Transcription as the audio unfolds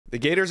The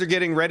Gators are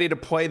getting ready to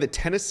play the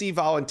Tennessee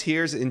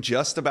Volunteers in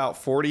just about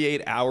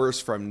 48 hours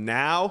from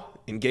now.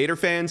 And Gator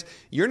fans,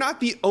 you're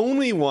not the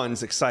only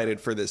ones excited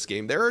for this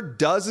game. There are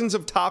dozens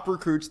of top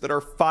recruits that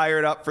are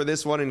fired up for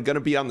this one and going to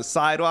be on the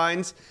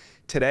sidelines.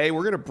 Today,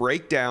 we're going to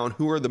break down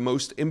who are the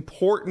most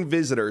important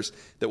visitors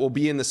that will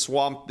be in the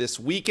Swamp this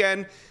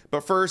weekend.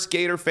 But first,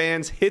 Gator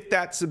fans, hit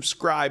that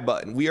subscribe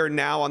button. We are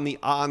now on the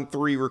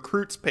On3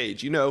 Recruits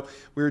page. You know,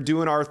 we were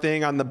doing our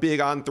thing on the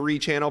big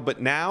On3 channel,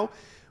 but now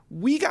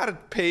we got a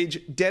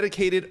page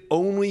dedicated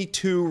only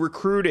to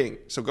recruiting.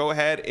 So go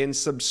ahead and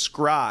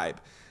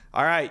subscribe.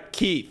 All right,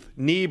 Keith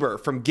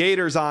Neibuhr from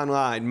Gators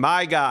Online,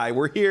 my guy.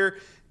 We're here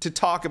to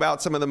talk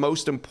about some of the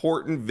most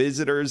important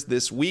visitors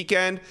this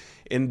weekend.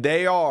 And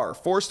they are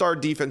four-star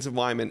defensive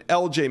lineman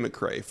LJ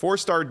McCray,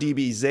 four-star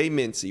DB Zay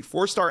Mincy,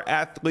 four-star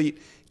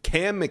athlete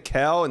Cam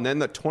McKell, and then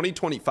the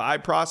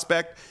 2025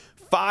 prospect,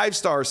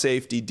 five-star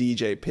safety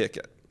DJ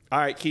Pickett. All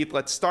right, Keith,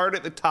 let's start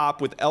at the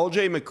top with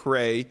LJ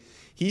McCray.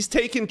 He's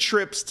taken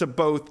trips to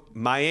both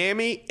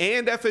Miami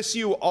and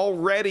FSU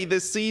already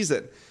this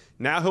season.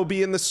 Now he'll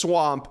be in the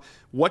Swamp.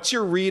 What's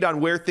your read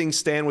on where things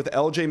stand with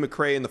LJ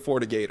McCray and the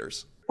Florida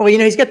Gators? Well, you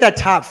know, he's got that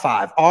top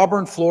five: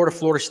 Auburn, Florida,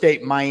 Florida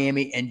State,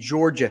 Miami, and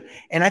Georgia.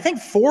 And I think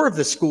four of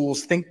the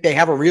schools think they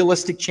have a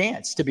realistic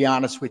chance, to be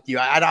honest with you.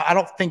 I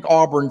don't think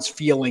Auburn's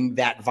feeling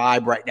that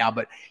vibe right now.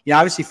 But, you know,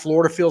 obviously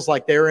Florida feels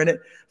like they're in it.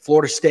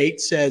 Florida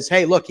State says,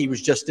 hey, look, he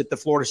was just at the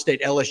Florida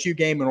State LSU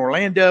game in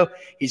Orlando.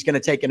 He's going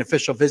to take an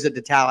official visit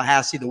to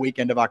Tallahassee the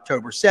weekend of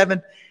October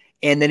 7th.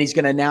 And then he's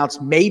going to announce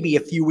maybe a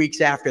few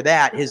weeks after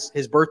that.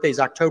 His birthday is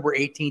October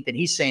 18th, and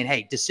he's saying,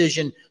 hey,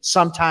 decision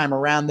sometime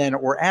around then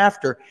or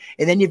after.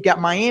 And then you've got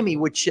Miami,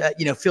 which,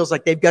 you know, feels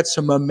like they've got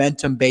some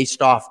momentum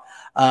based off,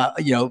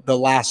 you know, the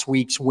last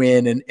week's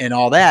win and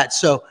all that.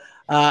 So,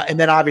 and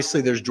then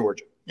obviously there's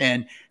Georgia.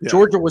 And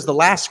Georgia was the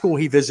last school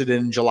he visited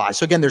in July.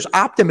 So, again, there's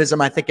optimism,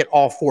 I think, at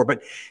all four.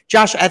 But,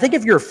 Josh, I think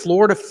if you're a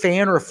Florida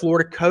fan or a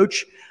Florida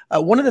coach,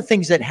 one of the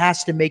things that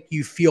has to make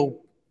you feel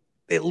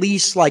at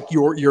least like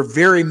you're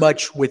very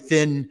much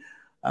within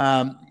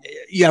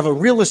you have a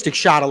realistic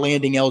shot of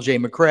landing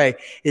LJ McCray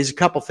is a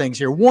couple things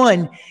here.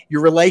 One,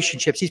 your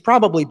relationships. He's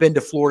probably been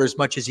to Florida as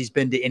much as he's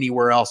been to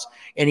anywhere else,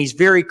 and he's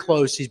very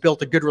close. He's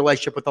built a good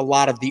relationship with a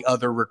lot of the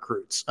other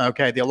recruits,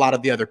 okay, a lot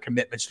of the other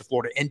commitments to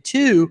Florida. And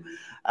two,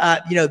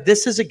 you know,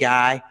 this is a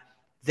guy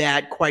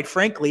that, quite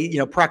frankly, you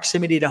know,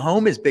 proximity to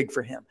home is big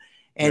for him.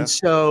 And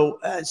so,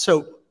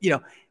 you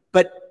know,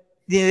 but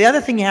the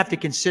other thing you have to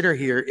consider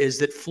here is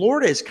that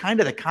Florida is kind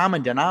of the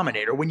common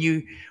denominator. When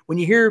you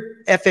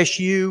hear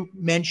FSU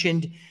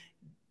mentioned,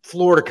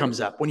 Florida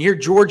comes up. When you hear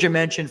Georgia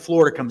mentioned,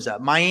 Florida comes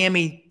up.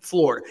 Miami,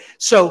 Florida.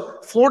 So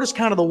Florida's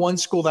kind of the one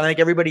school that I think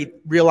everybody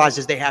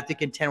realizes they have to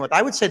contend with.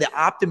 I would say the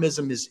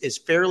optimism is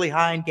fairly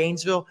high in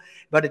Gainesville,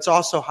 but it's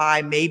also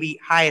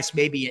highest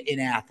maybe in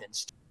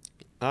Athens.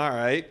 All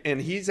right. And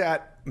he's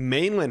at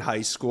Mainland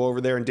High School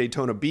over there in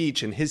Daytona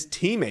Beach, and his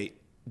teammate,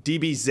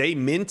 DB Zay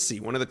Mincy,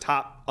 one of the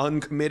top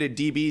uncommitted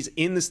DBs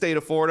in the state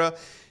of Florida,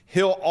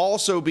 he'll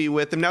also be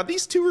with him. Now,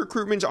 these two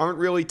recruitments aren't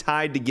really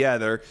tied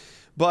together,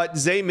 but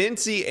Zay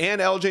Mincy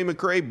and LJ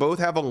McCray both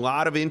have a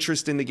lot of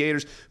interest in the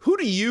Gators. Who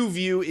do you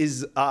view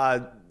is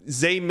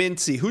Zay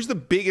Mincy? Who's the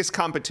biggest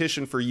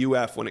competition for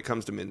UF when it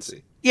comes to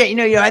Mincy? Yeah, you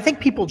know, I think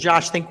people,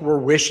 Josh, think we're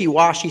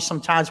wishy-washy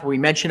sometimes where we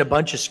mention a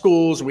bunch of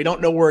schools and we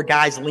don't know where a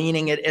guy's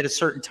leaning at a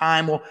certain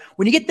time. Well,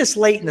 when you get this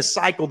late in the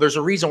cycle, there's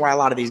a reason why a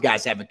lot of these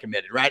guys haven't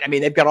committed, right? I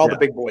mean, they've got all the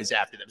big boys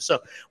after them. So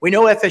we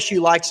know FSU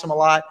likes them a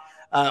lot.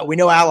 We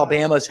know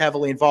Alabama is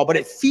heavily involved, but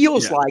it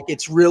feels like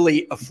it's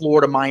really a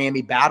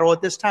Florida-Miami battle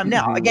at this time.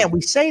 Now, again,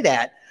 we say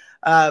that,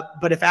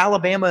 but if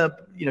Alabama,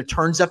 you know,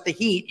 turns up the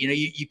heat, you know,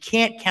 you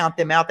can't count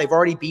them out. They've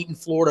already beaten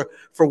Florida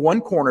for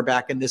one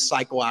cornerback in this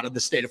cycle out of the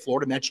state of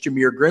Florida, and that's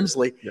Jameer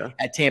Grimsley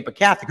at Tampa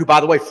Catholic, who, by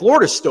the way,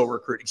 Florida's still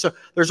recruiting. So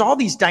there's all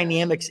these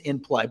dynamics in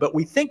play. But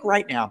we think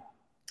right now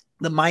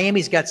that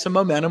Miami's got some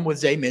momentum with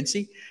Zay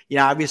Mincy. You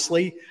know,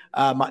 obviously,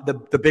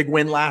 the big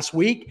win last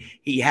week.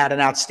 He had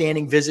an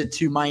outstanding visit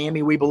to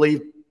Miami, we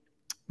believe,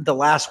 the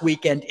last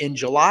weekend in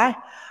July.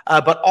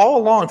 But all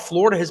along,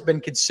 Florida has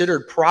been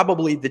considered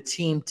probably the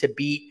team to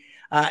beat.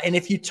 And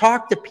if you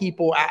talk to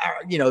people,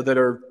 you know, that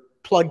are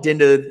plugged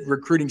into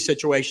recruiting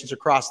situations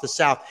across the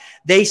South,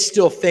 they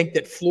still think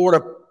that Florida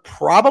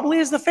probably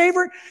is the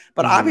favorite.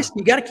 But obviously,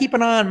 you got to keep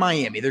an eye on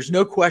Miami. There's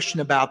no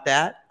question about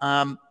that.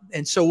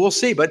 And so we'll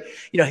see. But,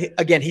 you know,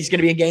 again, he's going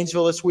to be in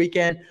Gainesville this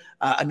weekend.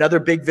 Another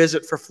big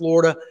visit for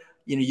Florida.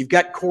 You know, you've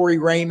got Corey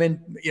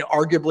Raymond, you know,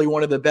 arguably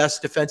one of the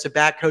best defensive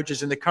back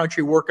coaches in the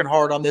country, working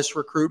hard on this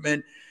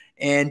recruitment.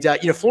 And,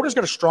 you know, Florida's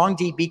got a strong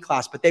DB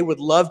class, but they would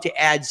love to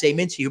add Zay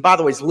Mincy, who, by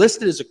the way, is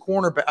listed as a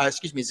corner, as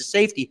a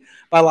safety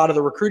by a lot of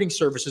the recruiting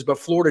services. But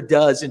Florida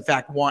does, in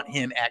fact, want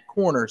him at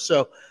corner.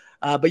 So,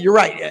 but you're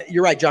right.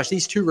 You're right, Josh.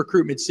 These two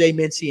recruitments, Zay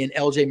Mincy and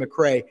LJ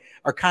McCray,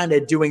 are kind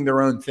of doing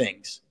their own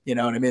things. You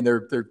know what I mean?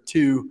 They're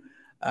two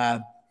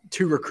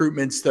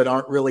recruitments that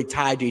aren't really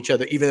tied to each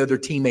other, even though they're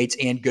teammates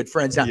and good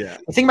friends. Now,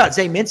 the thing about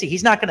Zay Mincy,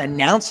 he's not going to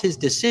announce his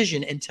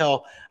decision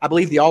until, I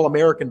believe, the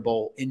All-American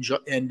Bowl in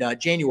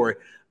January.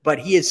 But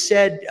he has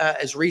said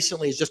as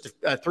recently as just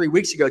 3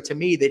 weeks ago to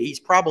me that he's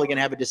probably going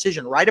to have a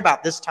decision right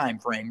about this time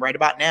frame, right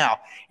about now,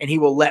 and he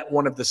will let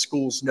one of the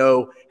schools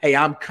know, hey,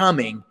 I'm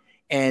coming.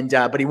 And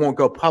but he won't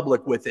go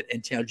public with it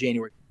until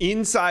January.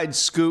 Inside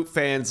Scoop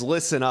fans,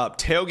 listen up.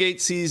 Tailgate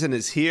season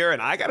is here,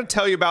 and I got to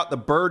tell you about the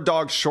Bird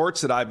Dog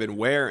shorts that I've been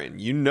wearing.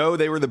 You know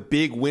they were the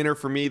big winner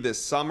for me this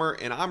summer,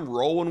 and I'm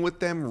rolling with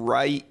them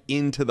right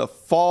into the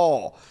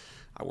fall.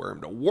 I wear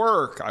them to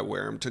work. I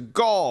wear them to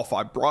golf.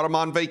 I brought them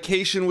on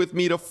vacation with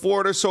me to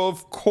Florida, so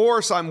of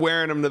course I'm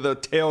wearing them to the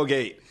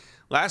tailgate.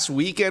 Last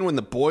weekend when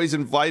the boys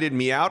invited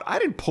me out, I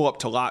didn't pull up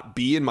to Lot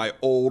B in my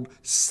old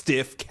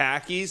stiff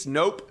khakis.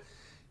 Nope.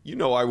 You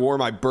know I wore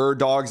my Bird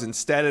Dogs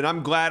instead, and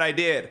I'm glad I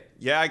did.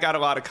 Yeah, I got a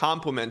lot of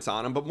compliments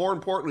on them, but more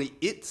importantly,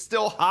 it's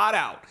still hot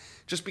out.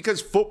 Just because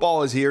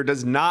football is here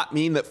does not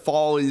mean that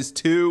fall is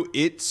too.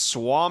 It's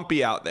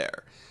swampy out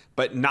there,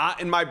 but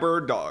not in my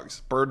Bird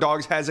Dogs. Bird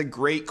Dogs has a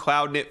great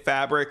cloud knit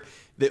fabric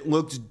that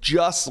looks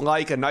just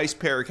like a nice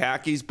pair of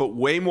khakis, but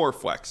way more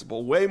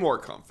flexible, way more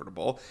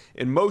comfortable,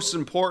 and most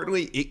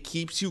importantly, it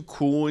keeps you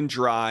cool and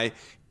dry,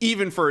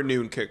 even for a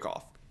noon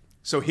kickoff.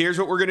 So here's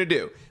what we're going to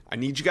do. I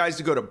need you guys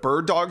to go to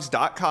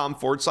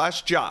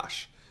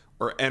birddogs.com/Josh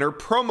or enter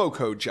promo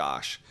code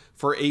Josh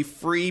for a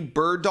free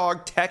Bird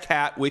Dog tech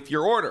hat with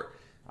your order.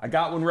 I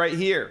got one right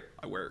here.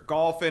 I wear it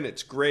golfing.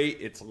 It's great.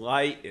 It's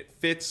light. It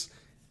fits.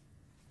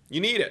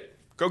 You need it.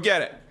 Go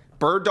get it.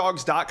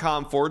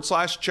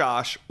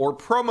 birddogs.com/Josh or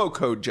promo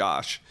code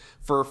Josh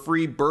for a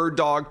free Bird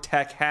Dog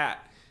tech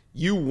hat.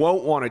 You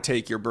won't want to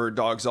take your Bird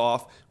Dogs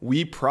off.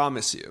 We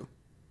promise you.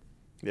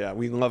 Yeah,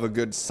 we love a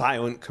good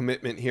silent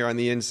commitment here on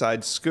the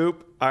Inside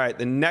Scoop. All right,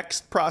 the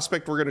next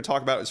prospect we're going to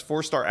talk about is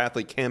four-star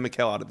athlete Cam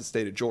McHale out of the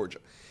state of Georgia.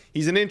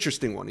 He's an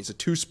interesting one. He's a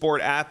two-sport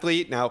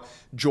athlete. Now,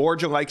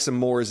 Georgia likes him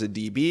more as a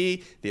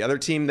DB. The other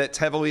team that's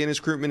heavily in his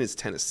recruitment is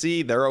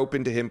Tennessee. They're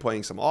open to him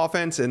playing some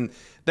offense. And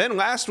then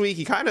last week,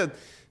 he kind of,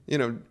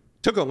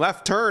 took a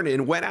left turn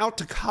and went out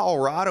to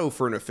Colorado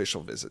for an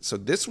official visit. So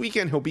this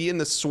weekend, he'll be in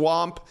the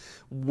swamp.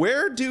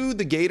 Where do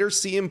the Gators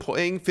see him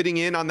playing, fitting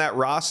in on that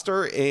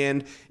roster?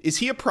 And is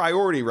he a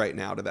priority right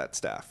now to that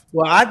staff?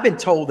 Well, I've been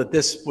told that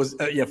this was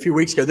a few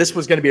weeks ago, this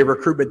was going to be a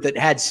recruitment that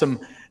had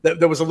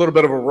there was a little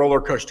bit of a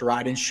roller coaster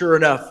ride. And sure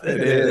enough,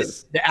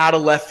 the out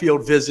of left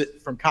field visit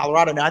from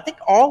Colorado. Now, I think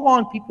all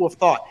along people have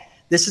thought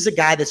this is a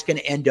guy that's going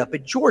to end up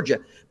at Georgia,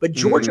 but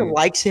Georgia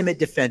likes him at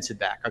defensive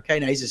back. Okay.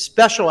 Now he's a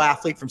special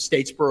athlete from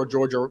Statesboro,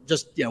 Georgia,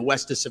 just,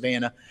 west of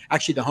Savannah,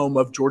 actually the home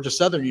of Georgia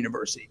Southern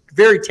University.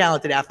 Very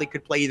talented athlete,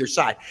 could play either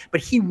side,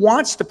 but he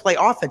wants to play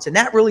offense. And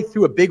that really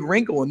threw a big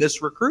wrinkle in this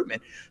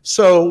recruitment.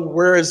 So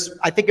whereas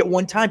I think at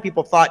one time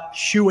people thought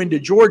shoe into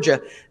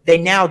Georgia, they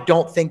now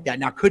don't think that.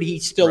 Now, could he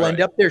still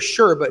end up there?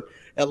 Sure. But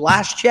at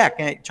last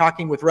check,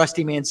 talking with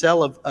Rusty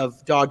Mansell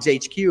of Dogs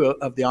HQ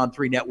of the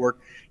On3 network,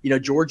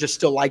 Georgia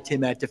still liked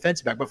him at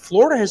defensive back. But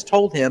Florida has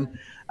told him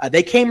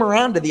they came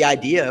around to the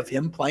idea of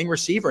him playing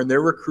receiver, and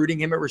they're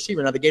recruiting him at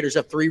receiver. Now, the Gators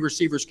have 3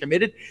 receivers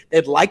committed.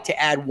 They'd like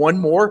to add one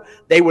more.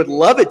 They would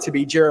love it to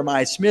be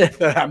Jeremiah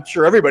Smith. I'm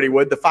sure everybody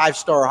would, the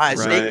 5-star Ohio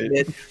State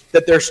commit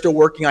that they're still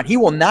working on. He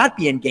will not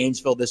be in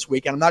Gainesville this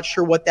week, and I'm not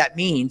sure what that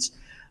means,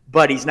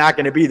 but he's not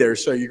going to be there.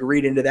 So you can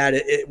read into that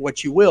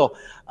what you will.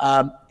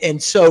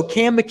 And so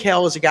Cam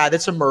McHale is a guy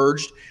that's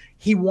emerged.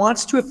 He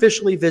wants to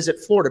officially visit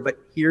Florida, but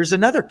here's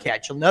another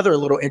catch, another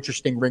little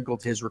interesting wrinkle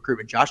to his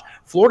recruitment, Josh.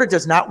 Florida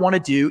does not want to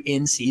do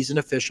in-season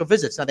official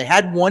visits. Now, they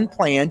had one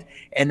planned,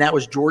 and that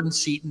was Jordan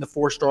Seaton, the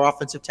 4-star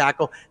offensive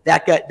tackle.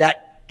 That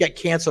got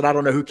canceled. I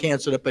don't know who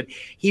canceled it, but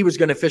he was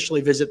going to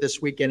officially visit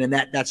this weekend, and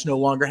that's no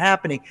longer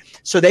happening.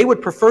 So they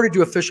would prefer to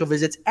do official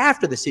visits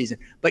after the season,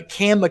 but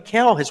Cam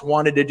McHale has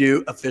wanted to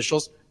do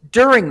officials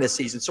during the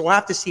season. So we'll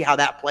have to see how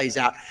that plays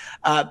out.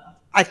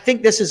 I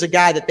think this is a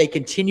guy that they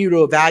continue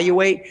to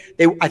evaluate.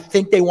 I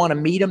think they want to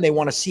meet him. They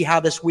want to see how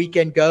this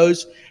weekend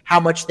goes, how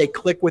much they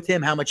click with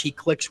him, how much he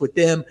clicks with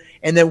them,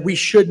 and then we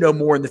should know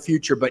more in the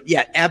future. But,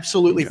 yeah,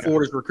 absolutely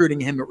Florida's recruiting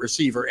him at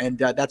receiver, and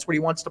that's what he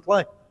wants to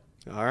play.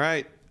 All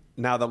right.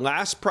 Now, the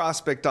last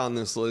prospect on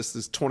this list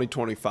is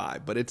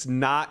 2025, but it's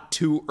not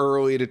too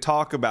early to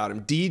talk about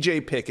him.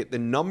 DJ Pickett, the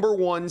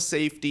 #1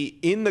 safety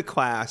in the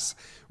class,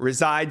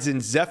 resides in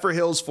Zephyr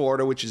Hills,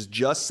 Florida, which is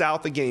just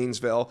south of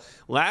Gainesville.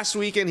 Last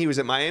weekend, he was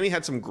at Miami,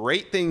 had some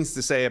great things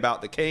to say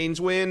about the Canes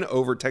win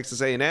over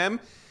Texas A&M.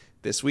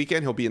 This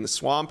weekend, he'll be in the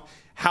swamp.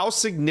 How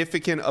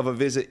significant of a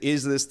visit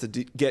is this to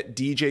get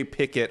DJ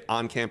Pickett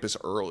on campus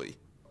early?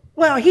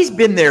 Well, he's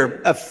been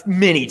there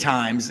many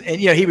times, and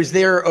he was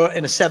there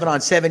in a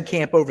 7-on-7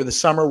 camp over the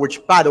summer,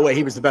 which, by the way,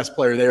 he was the best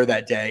player there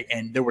that day,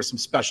 and there were some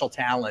special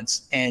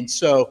talents. And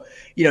so,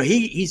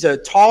 he's a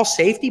tall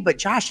safety, but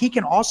Josh, he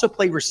can also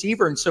play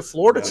receiver. And so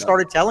Florida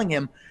started telling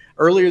him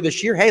earlier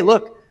this year, hey,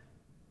 look,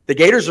 the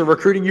Gators are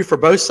recruiting you for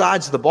both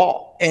sides of the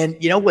ball. And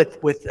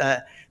with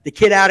The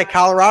kid out of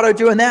Colorado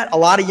doing that, a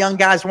lot of young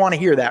guys want to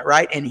hear that,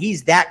 right? And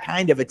he's that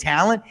kind of a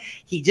talent.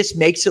 He just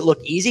makes it look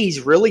easy.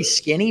 He's really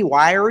skinny,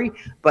 wiry,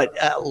 but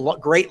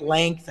great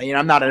length.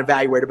 I'm not an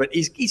evaluator, but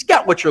he's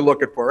got what you're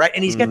looking for, right?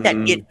 And he's got that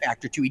it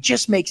factor too. He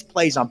just makes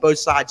plays on both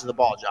sides of the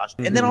ball, Josh.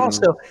 And then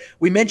also,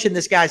 we mentioned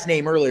this guy's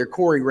name earlier,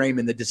 Corey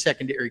Raymond, the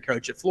secondary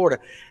coach at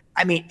Florida.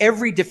 I mean,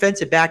 every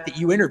defensive back that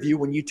you interview,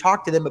 when you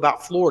talk to them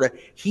about Florida,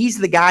 he's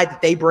the guy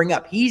that they bring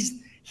up.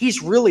 He's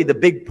really the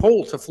big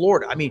pull to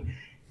Florida. I mean,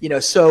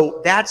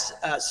 so that's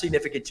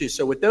significant too.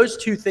 So with those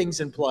two things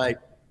in play,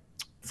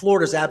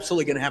 Florida's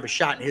absolutely going to have a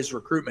shot in his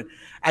recruitment.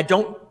 I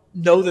don't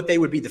know that they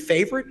would be the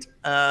favorite,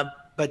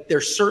 but they're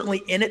certainly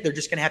in it. They're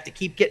just going to have to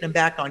keep getting him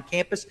back on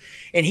campus.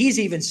 And he's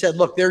even said,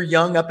 look, they're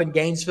young up in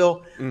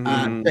Gainesville.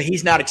 But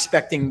he's not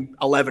expecting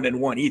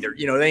 11-1 either.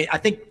 I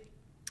think,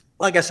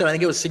 like I said, I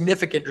think it was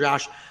significant,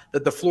 Josh,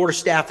 that the Florida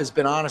staff has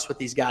been honest with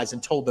these guys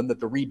and told them that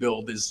the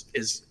rebuild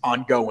is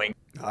ongoing.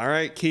 All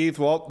right, Keith.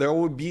 Well, there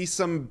will be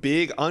some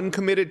big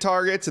uncommitted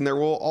targets, and there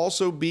will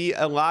also be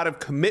a lot of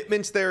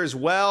commitments there as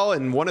well.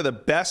 And one of the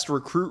best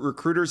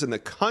recruiters in the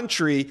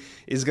country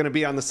is going to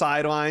be on the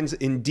sidelines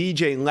in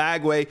DJ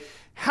Lagway.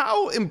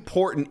 How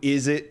important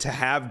is it to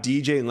have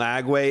DJ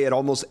Lagway at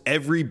almost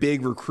every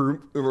big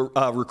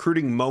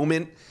recruiting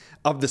moment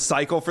of the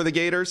cycle for the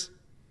Gators?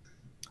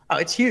 Oh,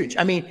 it's huge.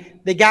 I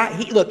mean, the guy,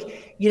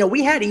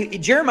 we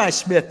had Jeremiah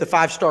Smith, the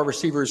 5-star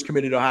receiver who's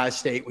committed to Ohio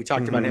State. We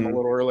talked about him a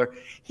little earlier.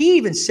 He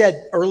even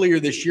said earlier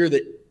this year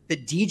that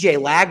DJ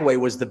Lagway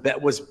was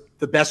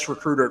the best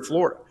recruiter at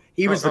Florida.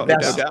 He was the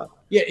best.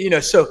 Yeah,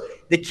 so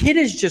the kid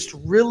is just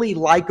really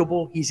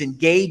likable. He's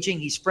engaging.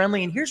 He's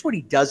friendly. And here's what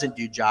he doesn't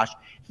do, Josh.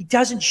 He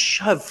doesn't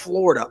shove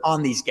Florida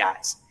on these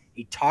guys.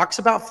 He talks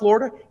about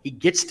Florida. He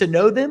gets to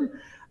know them.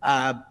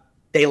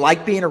 They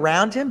like being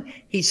around him.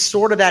 He's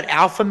sort of that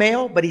alpha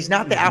male, but he's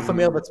not the alpha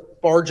male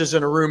that barges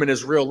in a room and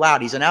is real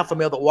loud. He's an alpha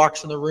male that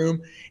walks in the room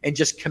and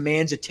just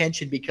commands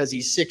attention because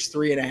he's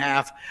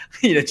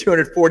 6'3.5",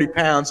 240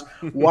 pounds,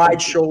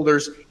 wide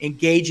shoulders,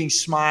 engaging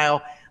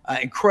smile,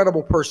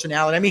 incredible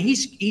personality. I mean,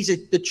 he's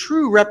the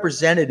true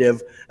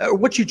representative,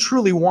 what you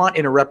truly want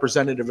in a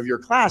representative of your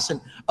class, and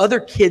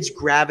other kids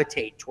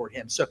gravitate toward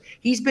him. So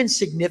he's been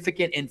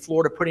significant in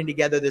Florida putting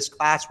together this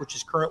class, which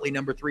is currently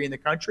number 3 in the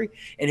country,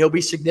 and he'll be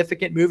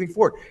significant moving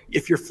forward.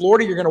 If you're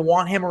Florida, you're going to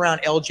want him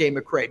around LJ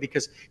McCray,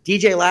 because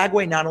DJ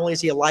Lagway, not only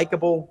is he a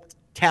likable,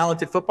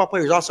 talented football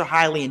player, he's also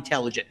highly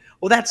intelligent.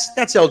 Well, that's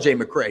LJ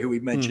McCray, who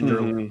we mentioned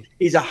earlier.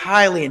 He's a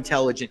highly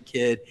intelligent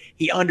kid.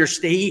 He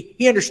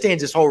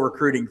understands this whole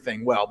recruiting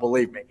thing well,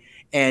 believe me.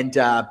 And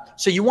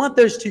so you want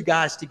those two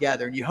guys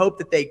together, and you hope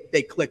that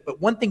they click.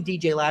 But one thing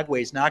DJ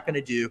Lagway is not going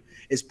to do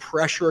is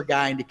pressure a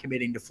guy into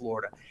committing to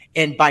Florida.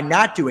 And by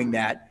not doing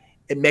that,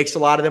 it makes a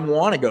lot of them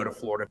want to go to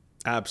Florida.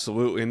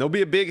 Absolutely. And they'll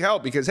be a big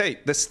help because, hey,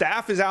 the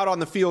staff is out on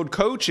the field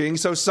coaching,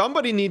 so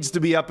somebody needs to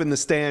be up in the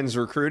stands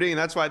recruiting, and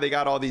that's why they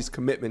got all these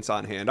commitments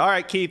on hand. All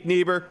right, Keith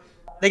Neibuhr.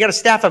 They got a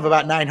staff of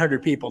about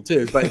 900 people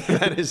too. But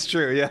that is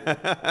true, yeah.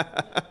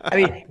 I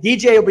mean,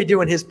 DJ will be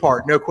doing his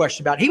part, no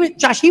question about it.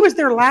 He was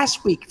there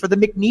last week for the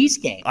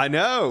McNeese game. I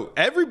know.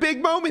 Every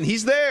big moment,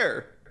 he's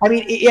there. I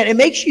mean, it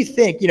makes you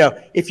think,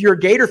 if you're a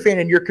Gator fan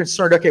and you're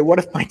concerned, okay, what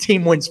if my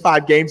team wins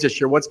 5 games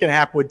this year? What's going to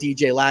happen with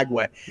DJ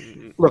Lagway?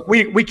 Look,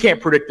 we can't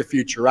predict the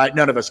future, right?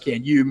 None of us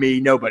can. You, me,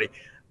 nobody.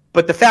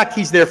 But the fact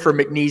he's there for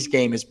McNeese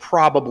game is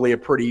probably a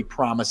pretty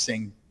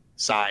promising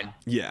sign.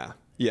 Yeah.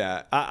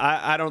 Yeah,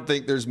 I don't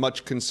think there's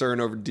much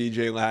concern over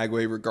DJ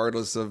Lagway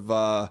regardless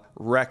of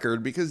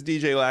record, because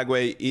DJ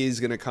Lagway is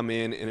going to come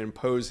in and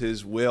impose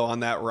his will on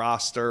that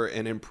roster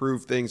and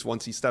improve things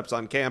once he steps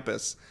on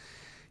campus.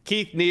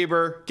 Keith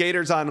Neibuhr,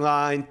 Gators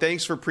Online,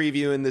 thanks for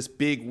previewing this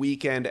big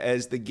weekend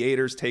as the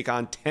Gators take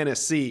on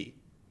Tennessee.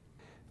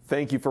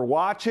 Thank you for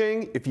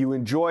watching. If you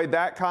enjoyed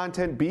that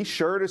content, be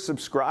sure to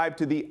subscribe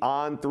to the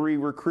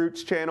On3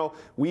 Recruits channel.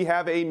 We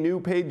have a new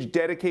page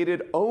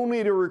dedicated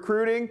only to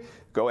recruiting.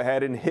 Go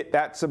ahead and hit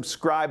that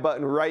subscribe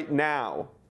button right now.